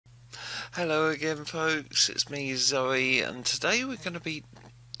Hello again folks, it's me Zoe, and today we're going to be,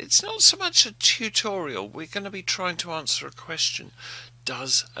 it's not so much a tutorial, we're going to be trying to answer a question.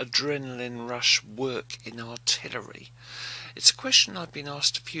 Does adrenaline rush work in artillery? It's a question I've been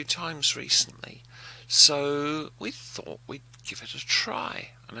asked a few times recently, so we thought we'd give it a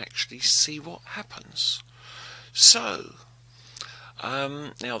try and actually see what happens. So,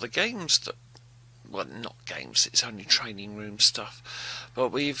 now the games that, well, not games, it's only training room stuff, but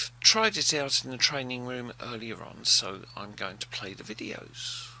we've tried it out in the training room earlier on, so I'm going to play the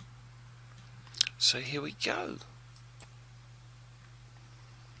videos. So here we go.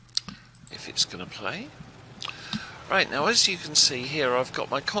 If it's going to play. Right, now as you can see here, I've got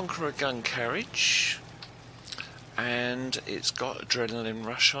my Conqueror gun carriage, and it's got adrenaline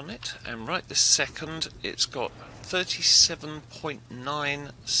rush on it, and right this second it's got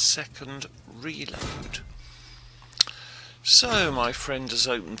 37.9 second reload. So my friend has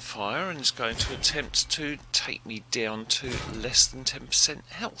opened fire and is going to attempt to take me down to less than 10%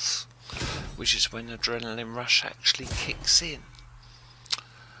 health, which is when adrenaline rush actually kicks in.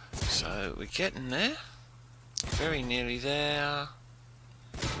 So we're getting there, very nearly there.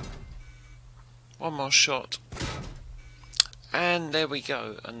 One more shot, and there we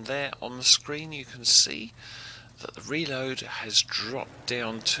go. And there on the screen you can see that the reload has dropped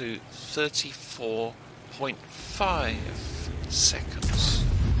down to 34.5 seconds.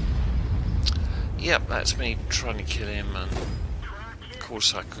 Yep, that's me trying to kill him, and of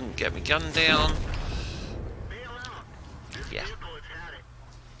course I couldn't get my gun down. Yeah.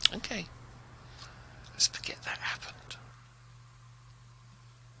 Okay. Let's forget that happened.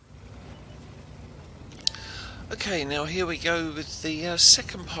 Okay, now here we go with the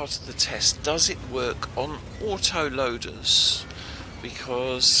second part of the test. Does it work on auto loaders?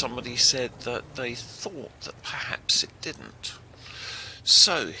 Because somebody said that they thought that perhaps it didn't.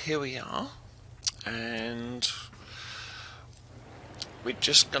 So here we are, and we're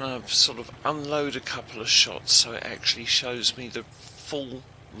just going to sort of unload a couple of shots so it actually shows me the full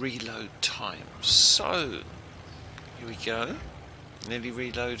reload time. So here we go. Nearly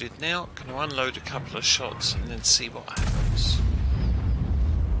reloaded now. Going to unload a couple of shots and then see what happens.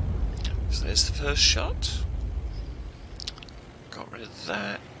 So there's the first shot. Got rid of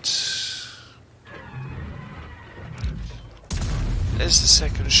that. There's the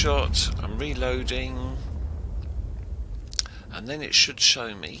second shot. I'm reloading. And then it should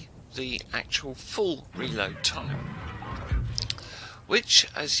show me the actual full reload time, which,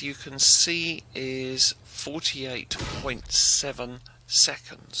 as you can see, is 48.7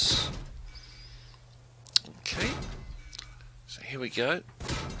 seconds. Okay, so here we go.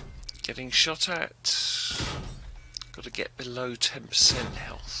 Getting shot at. Got to get below 10%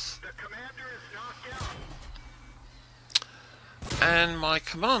 health. And my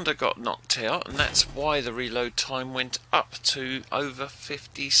commander got knocked out, and that's why the reload time went up to over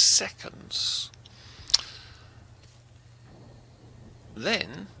 50 seconds.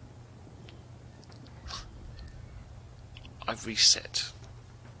 Then I've reset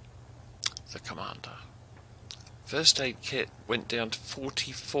the commander. First aid kit went down to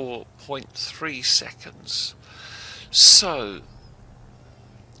 44.3 seconds. So,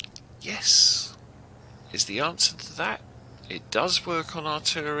 yes, is the answer to that. It does work on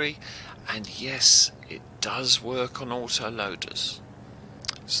artillery, and yes, it does work on auto loaders.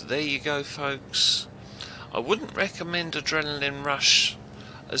 So there you go, folks. I wouldn't recommend adrenaline rush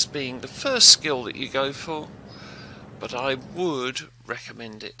as being the first skill that you go for, but I would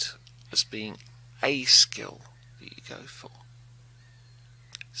recommend it as being a skill that you go for.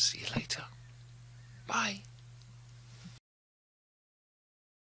 See you later. Bye.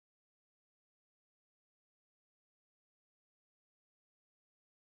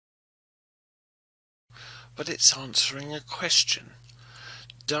 But it's answering a question.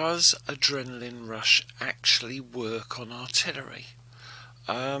 Does adrenaline rush actually work on artillery?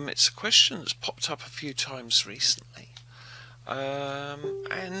 It's a question that's popped up a few times recently.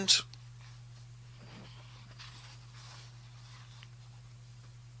 And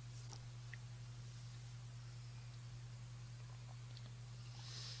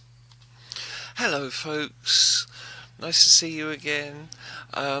hello folks, nice to see you again.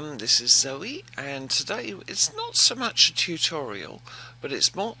 This is Zoe, and today it's not so much a tutorial, but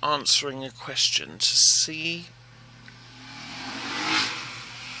it's more answering a question to see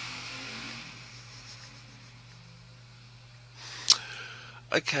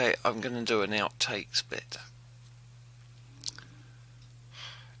okay, I'm going to do an outtakes bit.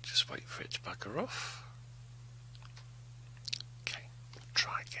 Just wait for it to bugger off.